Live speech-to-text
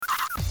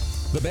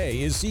The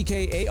Bay is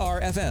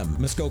CKAR-FM,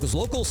 Muskoka's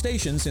local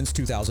station since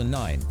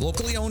 2009.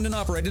 Locally owned and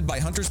operated by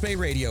Hunters Bay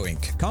Radio,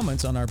 Inc.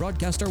 Comments on our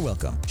broadcast are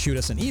welcome. Shoot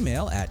us an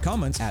email at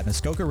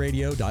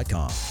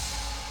comments@muskokaradio.com.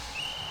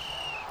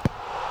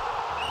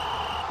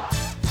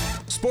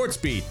 Sports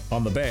Beat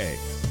on the Bay.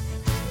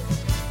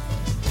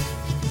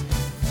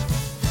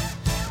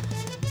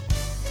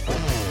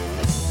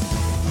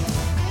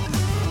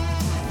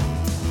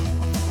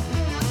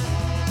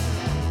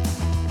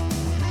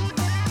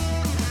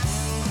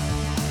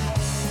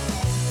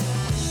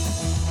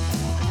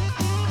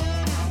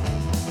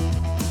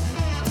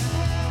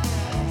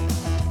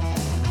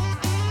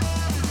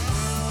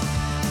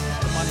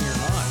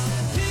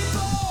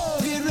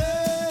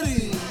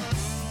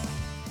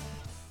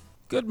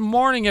 Good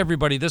morning,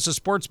 everybody. This is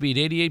Sports Beat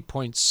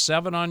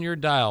 88.7 on your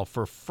dial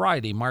for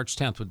Friday, March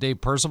 10th with Dave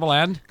Percival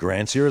and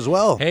Grant's here as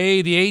well.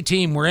 Hey, the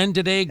A-team. We're in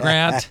today,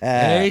 Grant.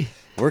 Hey.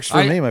 Works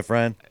for me, my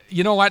friend.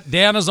 You know what?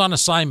 Dan is on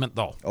assignment,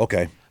 though.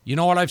 Okay. You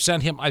know what I've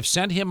sent him? I've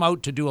sent him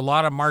out to do a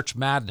lot of March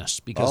Madness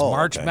because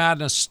March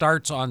Madness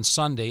starts on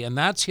Sunday, and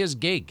that's his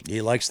gig.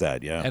 He likes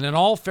that, yeah. And in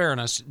all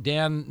fairness,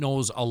 Dan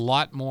knows a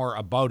lot more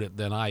about it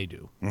than I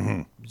do.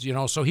 Mm-hmm. You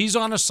know, so he's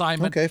on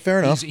assignment. Okay, fair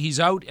enough. He's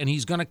out, and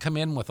he's going to come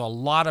in with a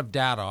lot of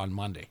data on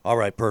Monday. All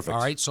right, perfect.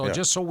 All right, so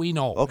just so we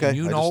know. Okay. And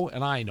you know,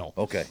 and I know.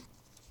 Okay.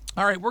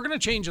 All right, we're going to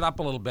change it up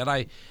a little bit.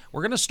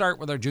 We're going to start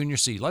with our junior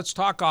C. Let's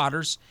talk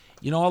Otters.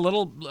 You know, a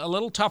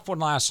little tough one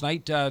last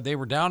night. They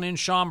were down in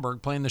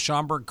Schaumburg playing the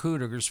Schaumburg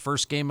Cougars.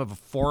 First game of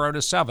 4 out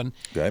of 7.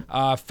 Okay.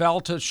 Fell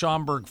to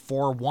Schaumburg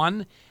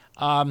 4-1.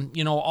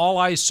 You know, all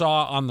I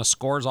saw on the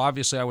scores,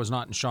 obviously I was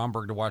not in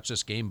Schaumburg to watch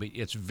this game, but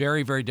it's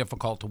very, very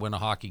difficult to win a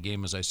hockey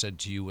game, as I said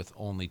to you, with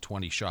only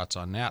 20 shots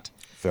on net.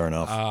 Fair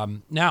enough.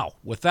 Now,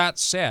 with that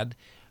said,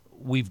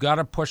 we've got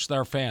to push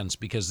their fans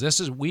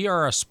because we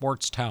are a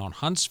sports town.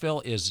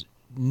 Huntsville is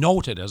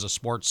noted as a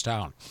sports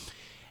town.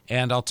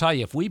 And I'll tell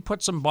you, if we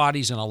put some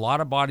bodies and a lot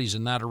of bodies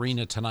in that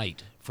arena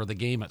tonight for the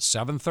game at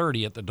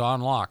 7:30 at the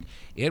Don Lock,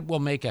 it will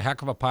make a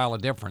heck of a pile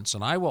of difference.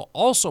 And I will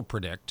also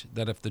predict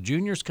that if the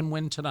juniors can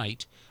win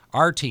tonight,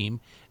 our team,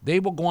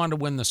 they will go on to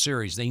win the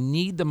series. They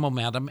need the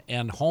momentum,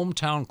 and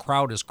hometown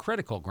crowd is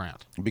critical,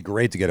 Grant. It'd be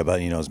great to get about,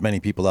 as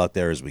many people out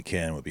there as we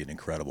can. It would be an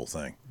incredible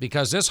thing.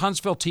 Because this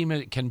Huntsville team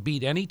can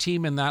beat any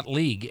team in that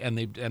league, and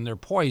they're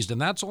poised,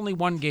 and that's only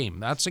one game.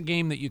 That's a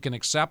game that you can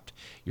accept.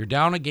 You're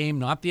down a game,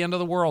 not the end of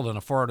the world in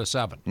a 4 out of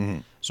 7. Mm-hmm.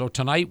 So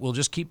tonight we'll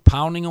just keep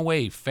pounding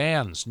away.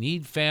 Fans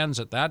need fans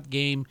at that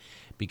game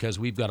because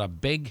we've got a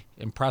big,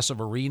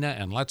 impressive arena,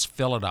 and let's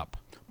fill it up.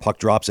 Puck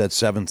drops at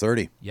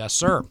 7:30. Yes,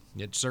 sir.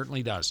 It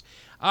certainly does.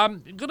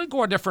 I'm going to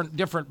go a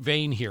different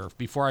vein here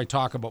before I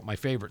talk about my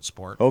favorite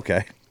sport.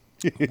 Okay.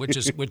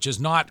 which is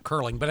not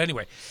curling. But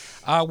anyway,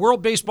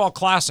 World Baseball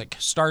Classic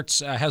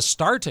has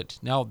started.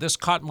 Now, this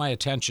caught my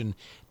attention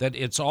that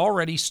it's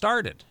already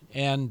started.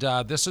 And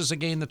this is,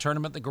 again, the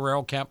tournament that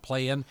Guerrero can't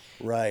play in.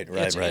 Right.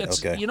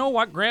 Okay. You know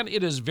what, Grant?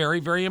 It is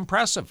very, very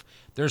impressive.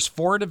 There's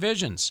 4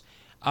 divisions.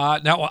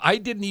 Now, I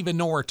didn't even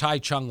know where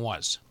Taichung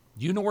was.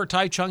 Do you know where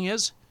Taichung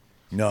is?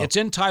 No. It's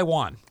in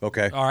Taiwan.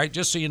 Okay. All right,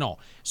 just so you know.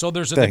 So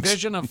there's a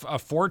division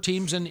of 4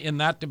 teams in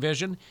that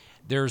division.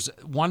 There's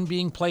one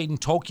being played in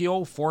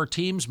Tokyo, 4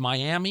 teams,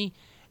 Miami,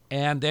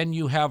 and then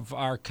you have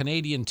our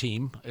Canadian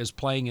team is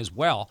playing as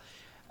well.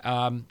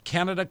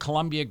 Canada,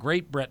 Colombia,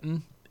 Great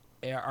Britain,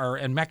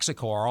 and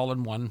Mexico are all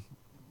in one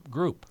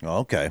group.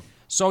 Okay.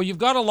 So you've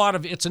got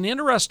it's an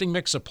interesting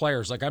mix of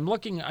players. Like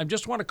I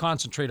just want to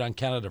concentrate on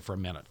Canada for a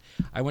minute.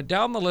 I went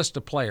down the list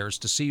of players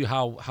to see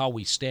how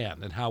we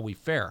stand and how we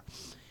fare.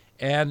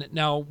 And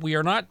now we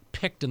are not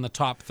picked in the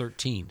top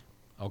 13,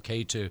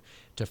 okay, to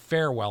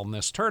fare well in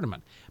this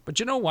tournament. But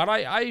you know what?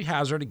 I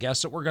hazard a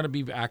guess that we're going to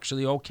be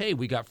actually okay.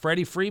 We got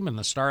Freddie Freeman,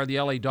 the star of the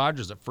LA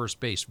Dodgers at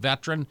first base,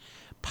 veteran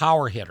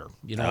power hitter,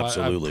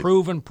 Absolutely.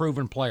 A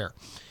proven player.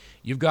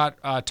 You've got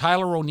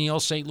Tyler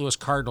O'Neill, St. Louis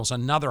Cardinals,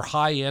 another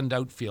high-end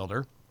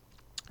outfielder.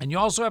 And you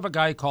also have a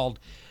guy called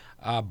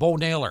Bo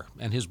Naylor,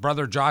 and his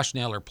brother Josh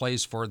Naylor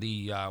plays for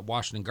the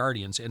Washington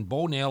Guardians, and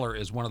Bo Naylor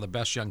is one of the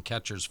best young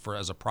catchers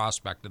as a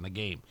prospect in the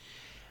game.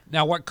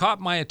 Now, what caught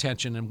my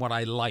attention and what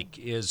I like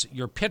is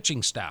your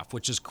pitching staff,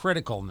 which is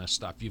critical in this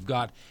stuff. You've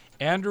got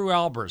Andrew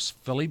Albers,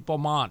 Philippe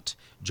Beaumont,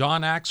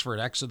 John Axford,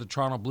 ex of the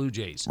Toronto Blue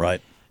Jays. Right.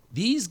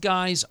 These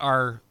guys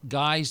are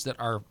guys that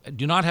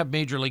do not have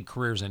major league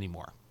careers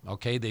anymore.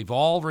 Okay, they've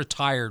all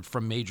retired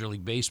from Major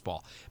League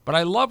Baseball. But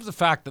I love the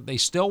fact that they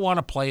still want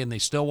to play and they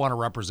still want to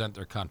represent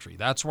their country.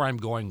 That's where I'm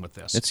going with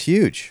this. It's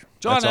huge.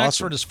 John That's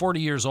Axford awesome. is 40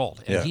 years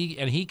old, and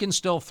Yeah. he can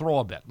still throw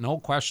a bit, no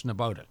question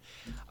about it.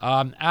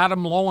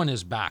 Adam Lowen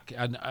is back,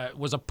 and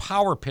was a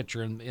power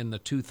pitcher in the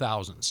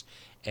 2000s,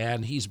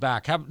 and he's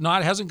back.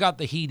 Hasn't got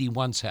the heat he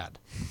once had.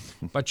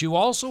 But you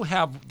also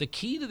have the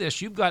key to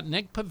this. You've got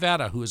Nick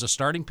Pivetta, who is a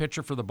starting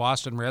pitcher for the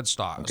Boston Red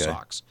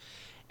Sox.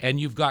 And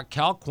you've got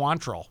Cal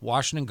Quantrill,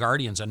 Washington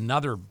Guardians,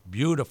 another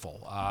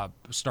beautiful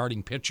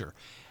starting pitcher.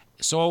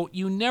 So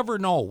you never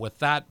know with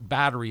that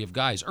battery of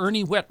guys.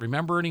 Ernie Witt,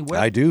 remember Ernie Witt?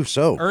 I do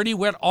so. Ernie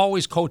Witt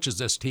always coaches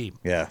this team.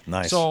 Yeah,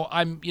 nice. So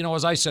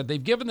as I said,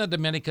 they've given the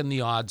Dominican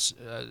the odds,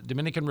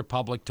 Dominican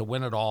Republic to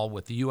win it all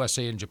with the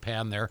USA and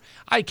Japan there.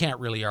 I can't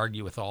really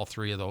argue with all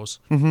three of those.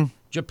 Mm-hmm.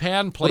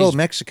 Japan plays. What about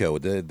Mexico?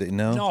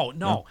 No?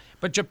 No.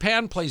 But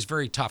Japan plays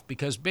very tough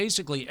because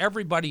basically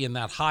everybody in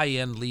that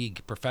high-end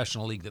league,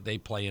 professional league that they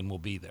play in will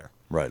be there.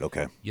 Right,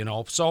 okay.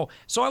 So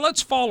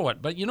let's follow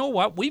it. But you know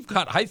what?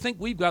 I think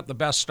we've got the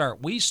best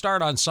start. We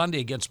start on Sunday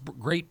against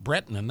Great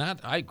Britain,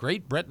 and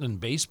Great Britain in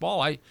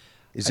baseball.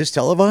 Is this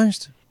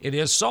televised? It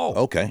is so.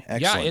 Okay,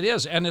 excellent. Yeah, it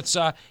is. And it's,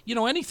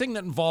 anything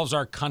that involves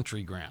our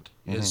country, Grant,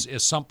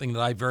 is something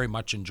that I very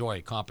much enjoy,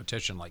 a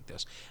competition like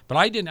this. But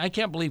I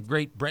can't believe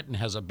Great Britain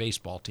has a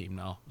baseball team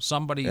now.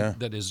 Somebody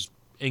that is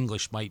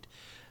English might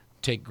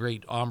take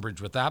great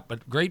umbrage with that,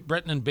 but Great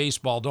Britain and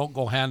baseball don't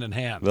go hand in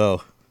hand.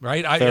 No.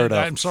 Right? Fair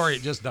enough. I'm sorry,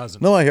 it just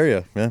doesn't. No, I hear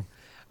you. Yeah.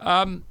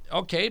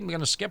 Okay, I'm going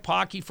to skip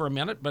hockey for a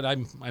minute, but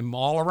I'm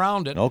all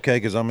around it. Okay,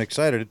 because I'm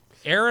excited.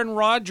 Aaron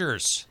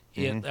Rodgers.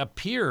 It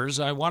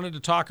appears, I wanted to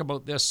talk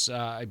about this,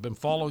 I've been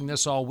following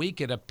this all week,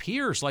 it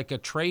appears like a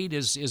trade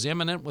is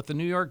imminent with the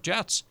New York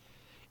Jets.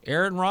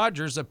 Aaron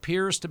Rodgers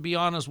appears to be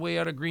on his way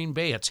out of Green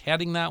Bay. It's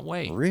heading that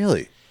way.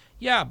 Really?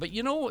 Yeah, but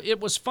it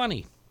was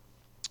funny.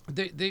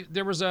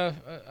 There was a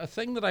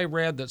thing that I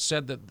read that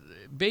said that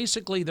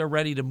basically they're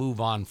ready to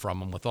move on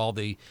from him with all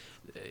the,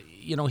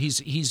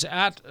 he's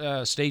at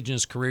a stage in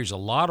his career. He's a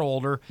lot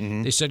older.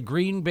 Mm-hmm. They said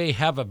Green Bay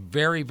have a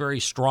very,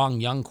 very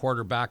strong young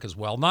quarterback as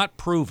well, not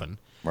proven.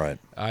 Right.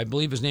 I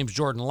believe his name's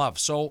Jordan Love.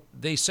 So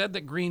they said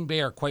that Green Bay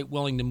are quite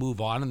willing to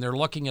move on, and they're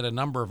looking at a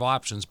number of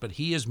options, but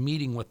he is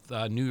meeting with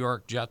New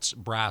York Jets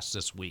brass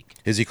this week.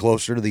 Is he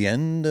closer to the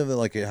end of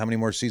it? How many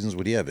more seasons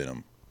would he have in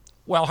him?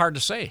 Well, hard to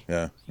say.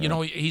 Yeah.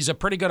 He's a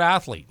pretty good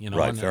athlete.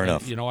 Right, fair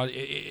enough.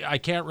 I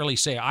can't really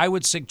say. I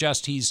would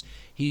suggest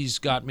he's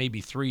got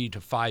maybe 3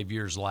 to 5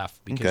 years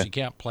left because you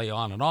can't play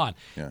on and on.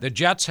 Yeah. The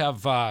Jets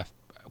have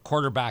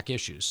quarterback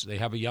issues. They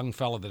have a young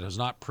fella that has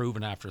not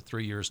proven after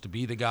 3 years to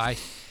be the guy.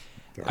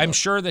 I'm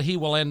sure that he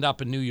will end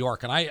up in New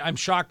York, and I'm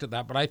shocked at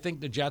that. But I think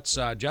the Jets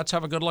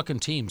have a good-looking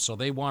team, so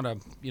they want a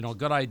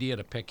good idea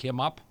to pick him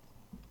up.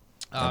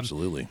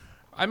 Absolutely.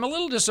 I'm a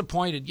little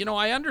disappointed.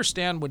 I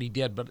understand what he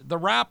did, but the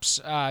Raps,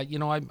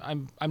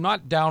 I'm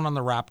not down on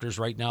the Raptors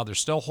right now. They're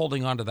still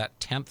holding on to that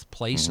 10th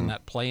place in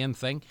that play-in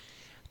thing.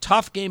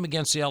 Tough game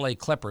against the LA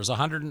Clippers,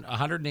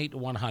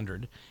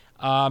 108-100.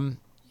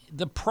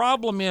 The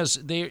problem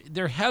is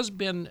there has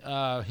been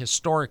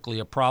historically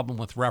a problem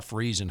with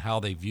referees and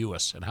how they view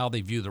us and how they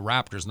view the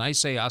Raptors. And I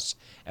say us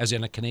as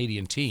in a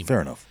Canadian team.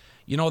 Fair enough.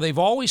 They've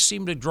always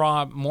seemed to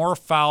draw more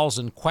fouls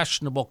and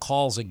questionable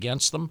calls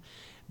against them.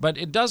 But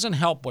it doesn't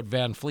help what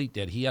Van Fleet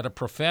did. He had a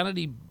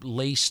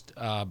profanity-laced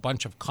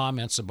bunch of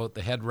comments about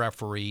the head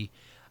referee.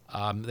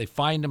 They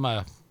fined him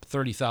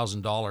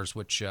 $30,000,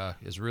 which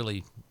is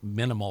really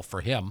minimal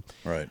for him.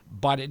 Right.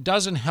 But it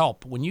doesn't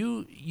help. When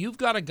you've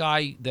got a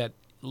guy that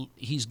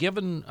he's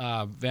given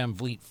Van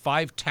Vliet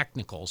 5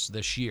 technicals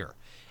this year,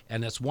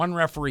 and it's one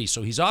referee,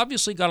 so he's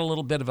obviously got a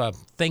little bit of a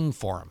thing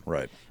for him.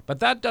 Right. But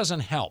that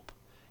doesn't help.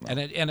 No.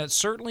 And it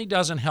certainly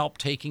doesn't help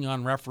taking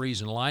on referees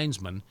and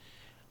linesmen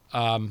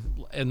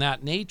in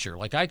that nature.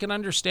 Like, I can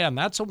understand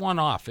that's a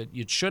one-off.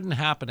 It shouldn't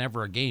happen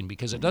ever again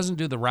because it doesn't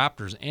do the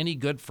Raptors any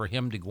good for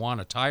him to go on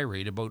a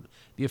tirade about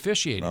the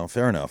officiating. Well,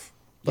 fair enough.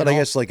 But I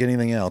guess like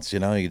anything else,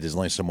 there's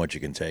only so much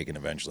you can take, and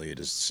eventually you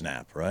just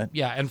snap, right?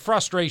 Yeah, and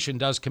frustration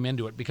does come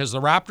into it because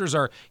the Raptors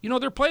are,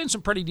 they're playing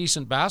some pretty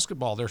decent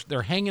basketball.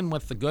 They're hanging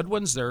with the good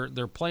ones.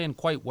 They're playing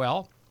quite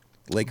well.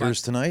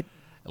 Lakers tonight?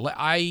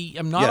 I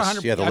am not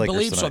 100%. Yeah, I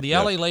believe so. Tonight. The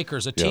LA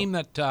Lakers, a team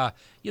that,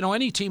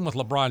 any team with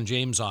LeBron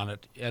James on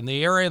it, and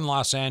the area in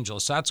Los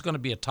Angeles, that's going to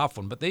be a tough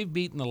one. But they've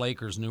beaten the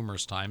Lakers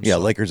numerous times. Yeah,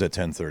 so Lakers at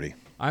 10:30.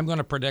 I'm going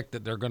to predict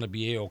that they're going to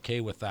be okay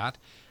with that.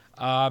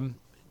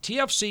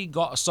 TFC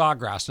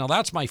Sawgrass. Now,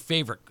 that's my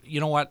favorite.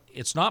 You know what?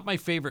 It's not my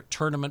favorite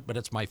tournament, but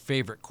it's my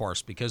favorite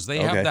course because they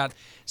have that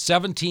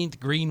 17th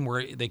green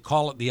where they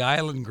call it the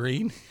Island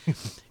Green.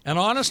 And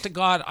honest to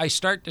God, I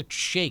start to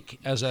shake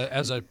as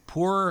a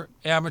poor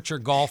amateur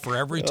golfer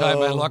every time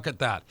I look at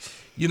that.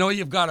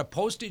 You've got a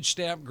postage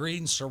stamp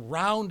green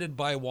surrounded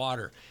by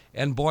water.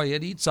 And boy,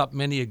 it eats up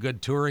many a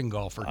good touring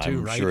golfer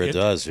too, right? I'm sure it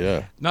does,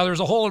 yeah. Now,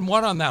 there's a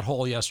hole-in-one on that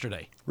hole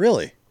yesterday.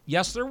 Really?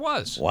 Yes, there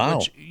was.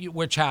 Wow.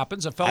 Which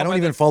happens. I don't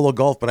even follow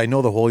golf, but I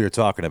know the hole you're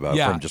talking about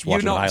from just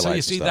watching the highlights. So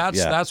you see, and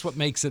stuff. that's what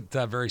makes it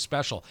very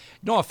special.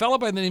 No, a fellow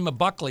by the name of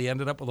Buckley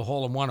ended up with a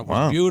hole-in-one. It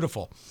was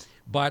beautiful.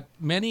 But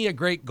many a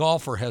great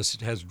golfer has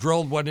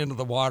drilled one into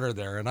the water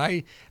there.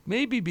 And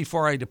maybe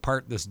before I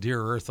depart this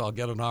dear earth, I'll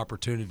get an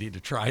opportunity to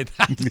try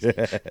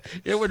that.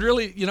 It would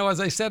really,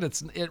 as I said,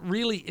 it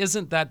really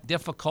isn't that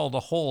difficult a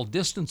hole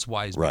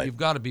distance-wise, but you've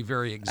got to be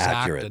very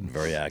exact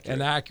very accurate.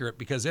 And accurate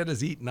because it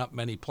has eaten up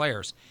many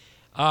players.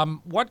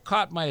 What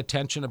caught my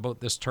attention about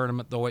this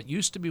tournament, though, it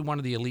used to be one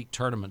of the elite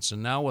tournaments,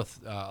 and now with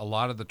a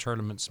lot of the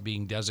tournaments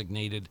being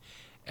designated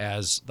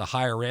as the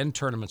higher-end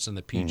tournaments in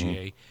the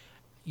PGA,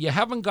 you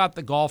haven't got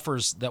the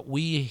golfers that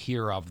we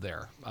hear of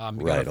there.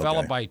 You got a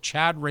fellow by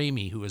Chad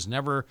Ramey who has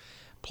never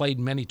played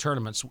many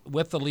tournaments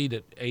with the lead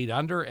at 8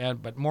 under,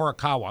 but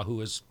Morikawa, who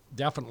is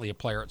definitely a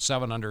player at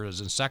 7 under, is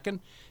in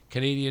second.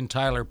 Canadian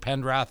Tyler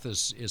Pendrath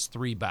is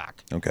 3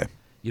 back. Okay.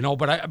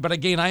 But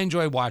again, I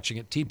enjoy watching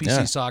it.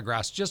 TPC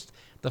Sawgrass, just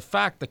the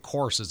fact the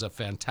course is a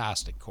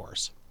fantastic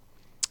course.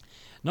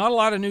 Not a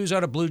lot of news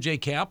out of Blue Jay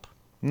camp.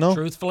 No.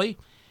 Truthfully.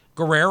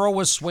 Guerrero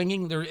was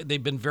swinging.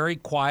 They've been very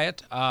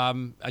quiet.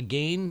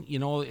 Again,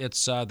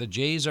 it's the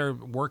Jays are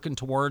working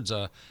towards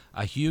a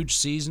huge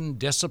season,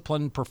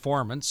 disciplined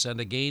performance, and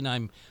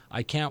again,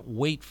 I can't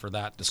wait for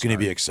that. It's going to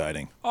be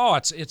exciting. Oh,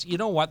 it's you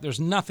know what? There's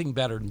nothing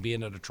better than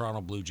being at a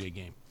Toronto Blue Jay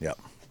game. Yep.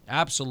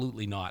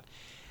 Absolutely not.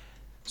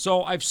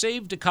 So I've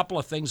saved a couple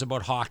of things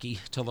about hockey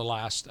till the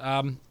last.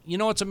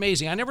 It's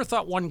amazing. I never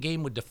thought one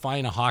game would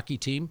define a hockey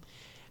team.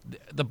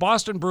 The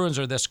Boston Bruins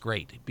are this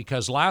great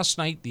because last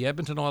night the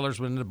Edmonton Oilers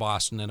went into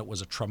Boston and it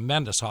was a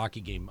tremendous hockey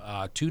game.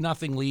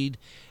 2-0 lead.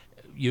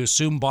 You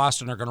assume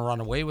Boston are going to run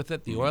away with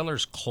it. The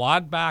Oilers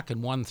clawed back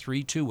and won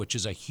 3-2, which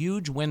is a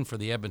huge win for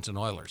the Edmonton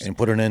Oilers. And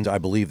put an end, I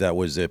believe that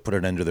was put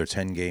an end to their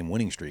 10-game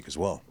winning streak as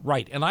well.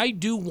 Right, and I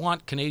do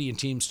want Canadian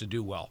teams to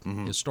do well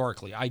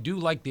historically. I do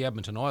like the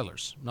Edmonton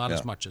Oilers, not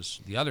as much as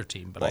the other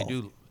team, but I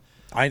do.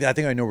 I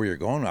think I know where you're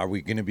going. Are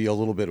we going to be a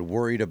little bit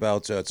worried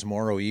about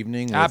tomorrow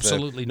evening?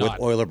 Absolutely not.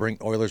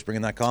 With Oilers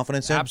bringing that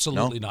confidence in?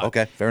 Absolutely not.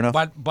 Okay, fair enough.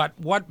 But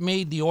what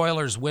made the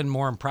Oilers win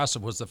more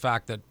impressive was the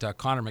fact that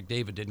Connor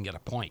McDavid didn't get a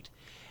point.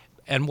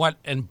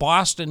 And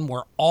Boston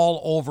were all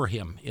over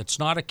him. It's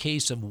not a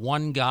case of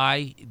one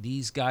guy.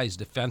 These guys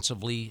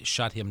defensively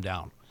shut him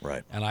down.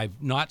 Right. And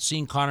I've not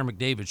seen Connor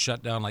McDavid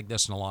shut down like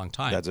this in a long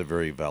time. That's a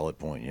very valid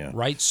point, yeah.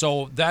 Right?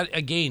 So that,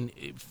 again,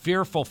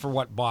 fearful for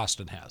what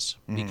Boston has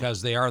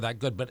because they are that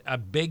good. But a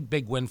big,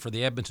 big win for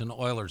the Edmonton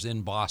Oilers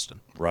in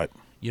Boston. Right.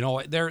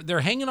 They're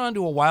hanging on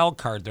to a wild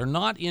card. They're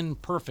not in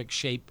perfect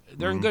shape.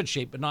 They're in good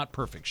shape, but not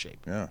perfect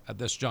shape at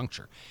this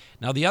juncture.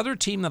 Now, the other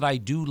team that I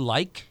do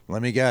like...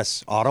 Let me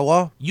guess.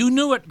 Ottawa? You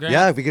knew it, Grant.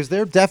 Yeah, because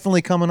they're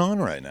definitely coming on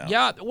right now.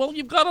 Yeah, well,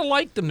 you've got to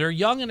like them. They're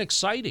young and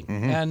exciting.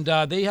 And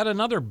they had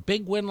another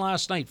big win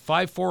last night,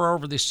 5-4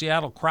 over the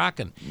Seattle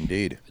Kraken.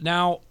 Indeed.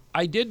 Now,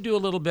 I did do a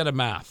little bit of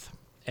math,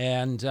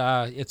 and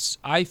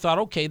I thought,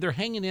 okay, they're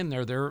hanging in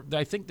there.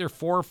 I think they're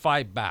 4 or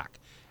 5 back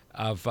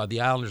of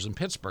the Islanders in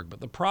Pittsburgh. But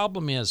the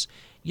problem is,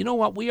 you know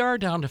what? We are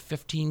down to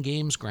 15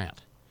 games,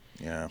 Grant.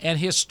 Yeah. And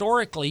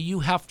historically,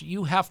 you have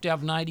to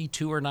have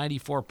 92 or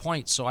 94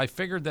 points. So I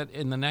figured that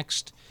in the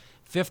next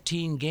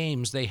 15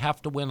 games, they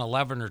have to win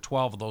 11 or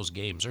 12 of those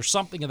games or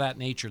something of that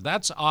nature.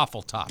 That's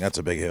awful tough. That's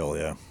a big hill,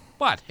 yeah.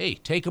 But, hey,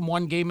 take them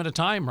one game at a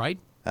time, right?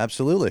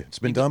 Absolutely. It's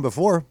been done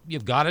before.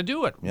 You've got to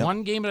do it. Yep.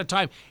 One game at a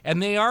time.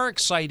 And they are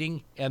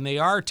exciting, and they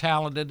are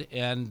talented,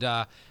 and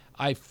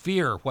I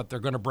fear what they're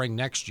going to bring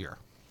next year.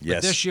 Yes.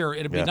 But this year,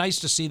 it'd be nice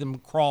to see them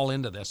crawl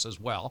into this as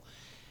well.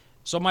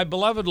 So my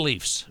beloved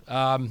Leafs,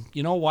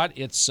 you know what?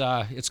 It's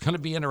going to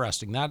be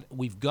interesting.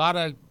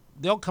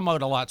 They'll come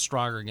out a lot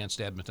stronger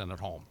against Edmonton at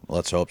home.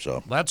 Let's hope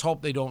so. Let's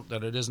hope they don't,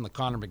 that it isn't the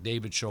Connor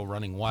McDavid show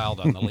running wild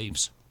on the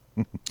Leafs.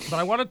 But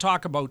I want to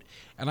talk about,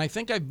 and I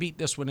think I beat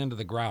this one into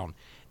the ground,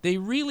 they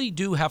really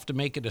do have to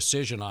make a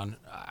decision on,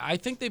 I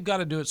think they've got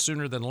to do it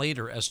sooner than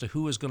later as to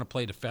who is going to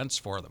play defense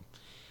for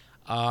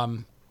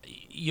them.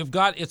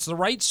 It's the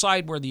right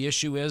side where the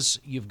issue is.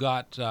 You've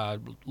got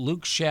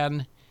Luke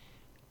Schenn,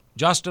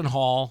 Justin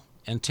Hall,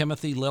 and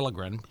Timothy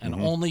Liljegren, and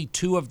only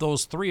 2 of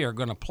those 3 are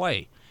going to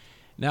play.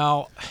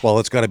 Now, well,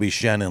 it's got to be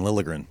Schenn and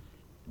Liljegren.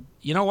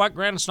 You know what,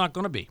 Grant? It's not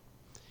going to be.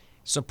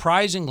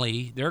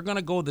 Surprisingly, they're going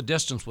to go the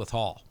distance with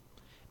Hall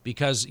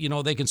because,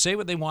 they can say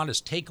what they want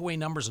as takeaway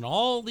numbers and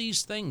all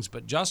these things,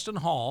 but Justin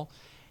Hall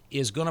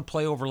is going to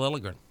play over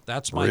Liljegren.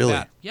 That's my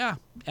bet. Yeah,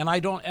 and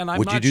I'm not sure.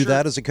 Would you do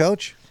that as a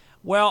coach?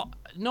 Well,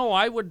 no,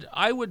 I would.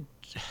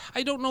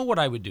 I don't know what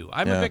I would do.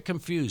 I'm a bit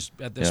confused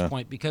at this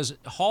point because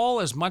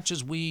Hall, as much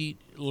as we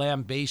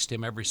lambaste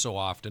him every so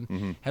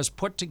often, has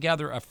put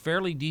together a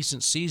fairly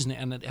decent season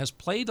and it has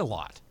played a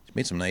lot. He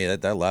made some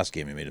that last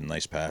game. He made a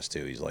nice pass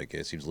too. He's like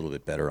it seems a little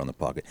bit better on the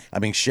pocket. I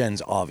mean,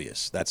 Schenn's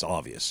obvious. That's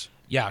obvious.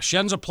 Yeah,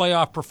 Schenn's a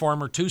playoff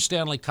performer, 2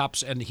 Stanley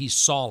Cups, and he's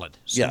solid.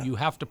 So you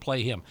have to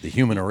play him. The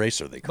human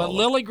eraser, they call it.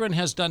 But Liljegren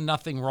has done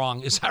nothing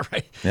wrong. Is that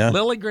right? Yeah.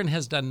 Liljegren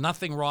has done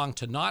nothing wrong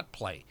to not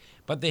play.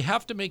 But they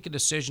have to make a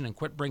decision and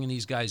quit bringing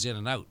these guys in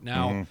and out.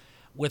 Now,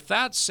 with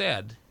that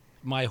said,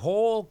 my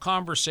whole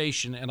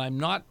conversation, and I'm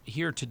not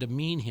here to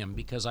demean him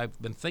because I've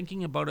been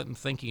thinking about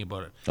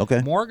it.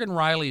 Okay. Morgan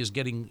Rielly is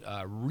getting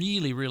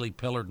really, really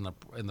pillared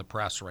in the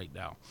press right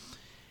now.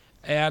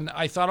 And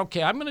I thought,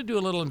 okay, I'm going to do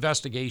a little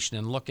investigation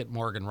and look at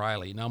Morgan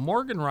Rielly. Now,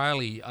 Morgan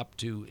Rielly, up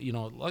to,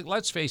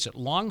 let's face it,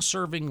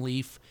 long-serving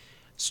Leaf,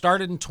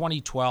 started in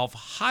 2012,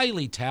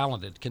 highly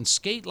talented, can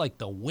skate like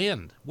the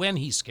wind when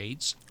he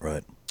skates.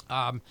 Right.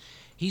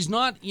 He's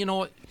not,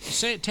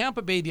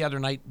 Tampa Bay the other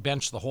night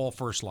benched the whole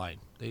first line.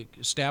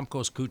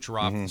 Stamkos,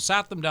 Kucherov,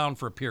 sat them down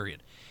for a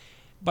period.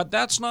 But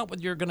that's not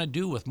what you're going to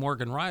do with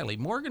Morgan Rielly.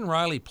 Morgan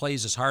Rielly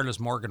plays as hard as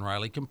Morgan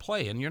Rielly can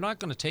play, and you're not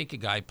going to take a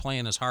guy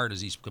playing as hard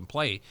as he can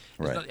play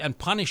and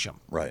punish him.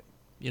 Right.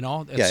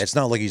 It's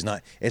not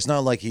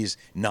like he's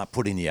not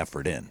putting the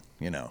effort in.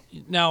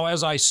 Now,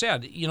 as I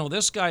said,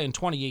 this guy in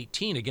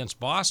 2018 against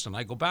Boston,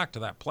 I go back to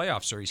that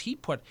playoff series,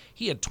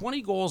 he had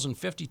 20 goals and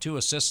 52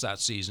 assists that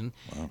season.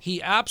 Wow.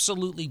 He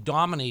absolutely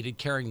dominated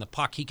carrying the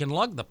puck. He can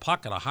lug the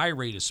puck at a high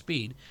rate of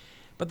speed,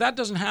 but that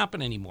doesn't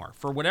happen anymore.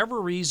 For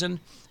whatever reason,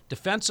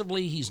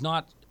 defensively, he's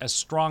not as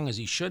strong as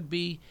he should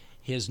be.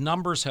 His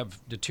numbers have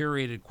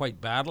deteriorated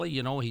quite badly.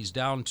 He's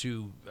down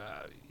to,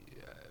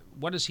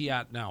 what is he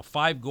at now?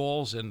 5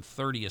 goals and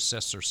 30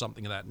 assists or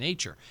something of that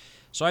nature.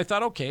 So I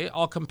thought, okay,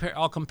 I'll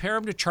compare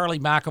him to Charlie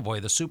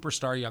McAvoy, the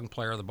superstar young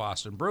player of the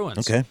Boston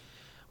Bruins. Okay.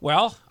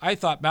 Well, I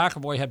thought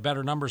McAvoy had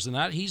better numbers than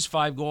that. He's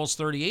 5 goals,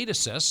 38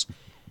 assists,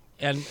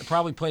 and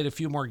probably played a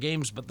few more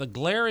games. But the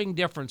glaring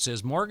difference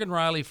is Morgan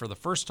Rielly, for the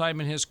first time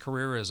in his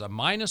career, is a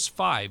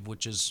 -5,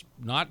 which is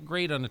not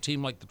great on a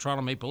team like the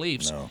Toronto Maple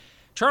Leafs. No.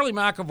 Charlie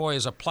McAvoy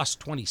is a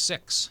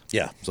 +26.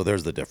 Yeah, so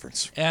there's the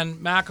difference. And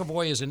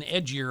McAvoy is an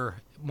edgier,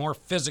 more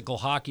physical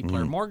hockey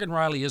player. Morgan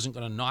Rielly isn't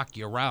going to knock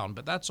you around,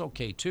 but that's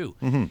okay too.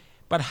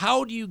 But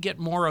how do you get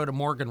more out of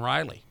Morgan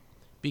Rielly?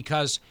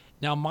 Because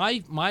now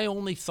my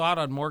only thought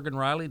on Morgan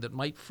Rielly that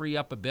might free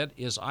up a bit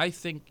is I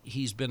think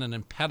he's been an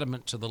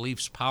impediment to the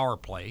Leafs' power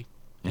play.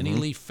 Any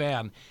Leaf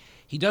fan,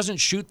 he doesn't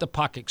shoot the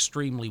puck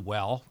extremely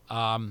well.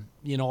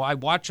 I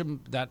watch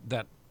him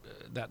that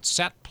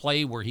set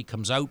play where he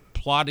comes out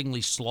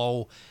ploddingly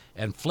slow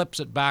and flips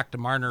it back to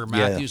Marner or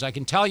Matthews. Yeah. I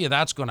can tell you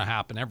that's going to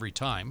happen every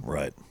time.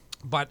 Right.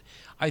 But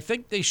I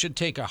think they should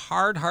take a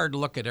hard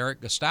look at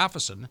Eric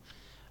Gustafsson,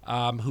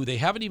 who they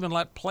haven't even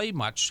let play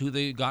much, who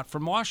they got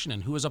from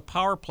Washington, who is a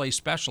power play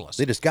specialist.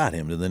 They just got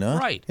him, did they not?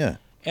 Right. Yeah.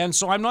 And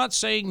so I'm not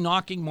saying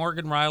knocking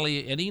Morgan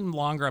Rielly any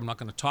longer. I'm not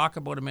going to talk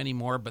about him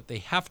anymore, but they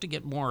have to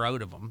get more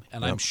out of him.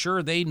 And I'm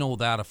sure they know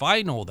that if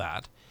I know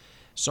that.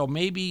 So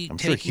maybe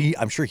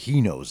I'm sure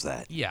he knows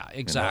that. Yeah,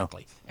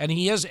 exactly. And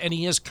he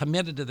is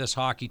committed to this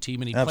hockey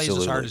team, and he plays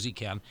as hard as he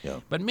can.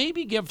 Yeah. But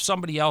maybe give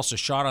somebody else a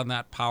shot on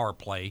that power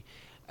play,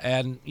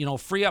 and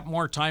free up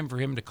more time for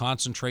him to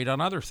concentrate on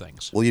other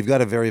things. Well, you've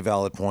got a very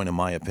valid point, in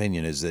my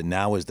opinion, is that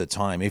now is the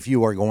time. If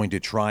you are going to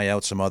try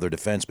out some other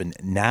defensemen,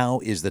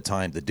 now is the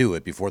time to do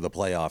it before the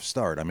playoffs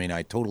start. I mean,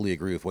 I totally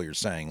agree with what you're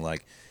saying.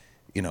 Like,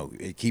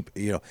 keep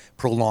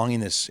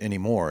prolonging this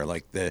anymore.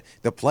 Like the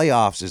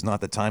playoffs is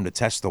not the time to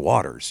test the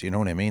waters. You know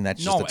what I mean?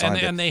 That's just the time.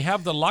 And they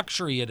have the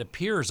luxury, it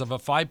appears, of a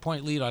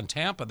 5-point lead on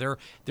Tampa.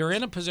 They're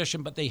in a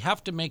position, but they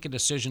have to make a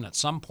decision at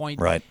some point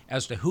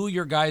as to who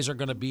your guys are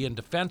going to be. And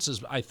defense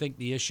is, I think,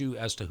 the issue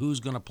as to who's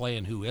going to play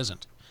and who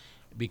isn't.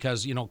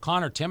 Because,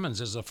 Connor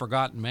Timmins is a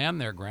forgotten man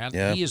there, Grant.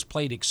 Yeah. He has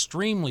played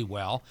extremely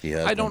well.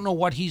 I don't know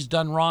what he's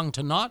done wrong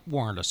to not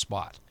warrant a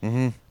spot.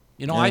 Mm-hmm.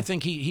 I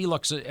think he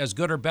looks as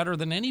good or better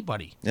than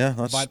anybody.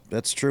 Yeah,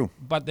 that's true.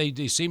 But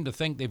they seem to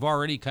think they've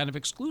already kind of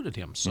excluded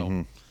him.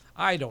 So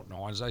I don't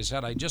know. As I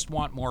said, I just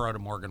want more out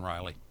of Morgan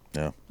Rielly.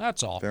 Yeah.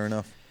 That's all. Fair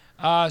enough.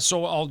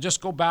 So I'll just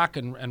go back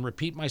and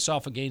repeat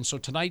myself again. So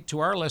tonight, to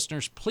our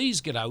listeners, please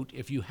get out.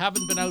 If you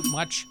haven't been out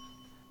much,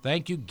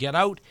 thank you. Get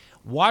out.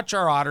 Watch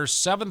our Otters,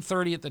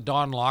 7:30 at the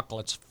Don Lock.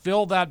 Let's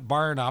fill that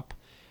barn up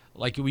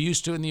like we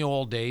used to in the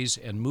old days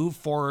and move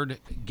forward,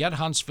 get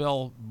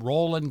Huntsville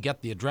rolling,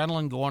 get the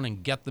adrenaline going,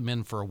 and get them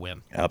in for a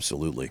win.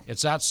 Absolutely.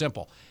 It's that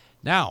simple.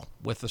 Now,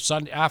 with the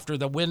Sunday after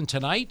the win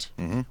tonight,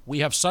 we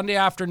have Sunday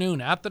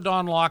afternoon at the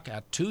Don Lock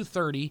at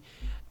 2:30.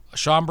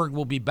 Schaumburg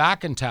will be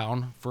back in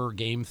town for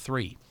Game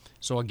 3.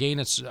 So again,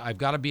 I've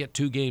got to be at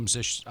 2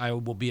 games. I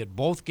will be at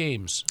both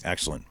games.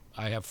 Excellent.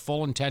 I have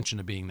full intention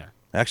of being there.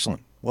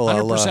 Excellent. Well,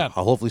 100%.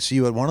 I'll hopefully see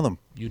you at one of them.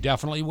 You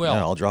definitely will.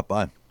 Yeah, I'll drop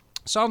by.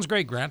 Sounds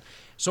great, Grant.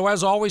 So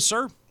as always,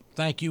 sir,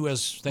 thank you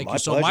so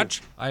pleasure.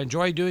 much. I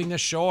enjoy doing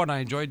this show, and I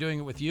enjoy doing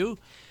it with you.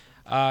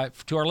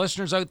 To our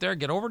listeners out there,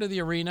 get over to the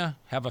arena.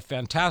 Have a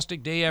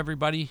fantastic day,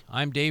 everybody.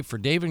 I'm Dave for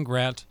Dave and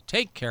Grant.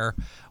 Take care.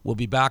 We'll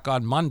be back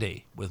on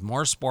Monday with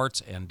more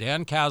sports and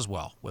Dan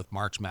Caswell with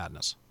March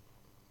Madness.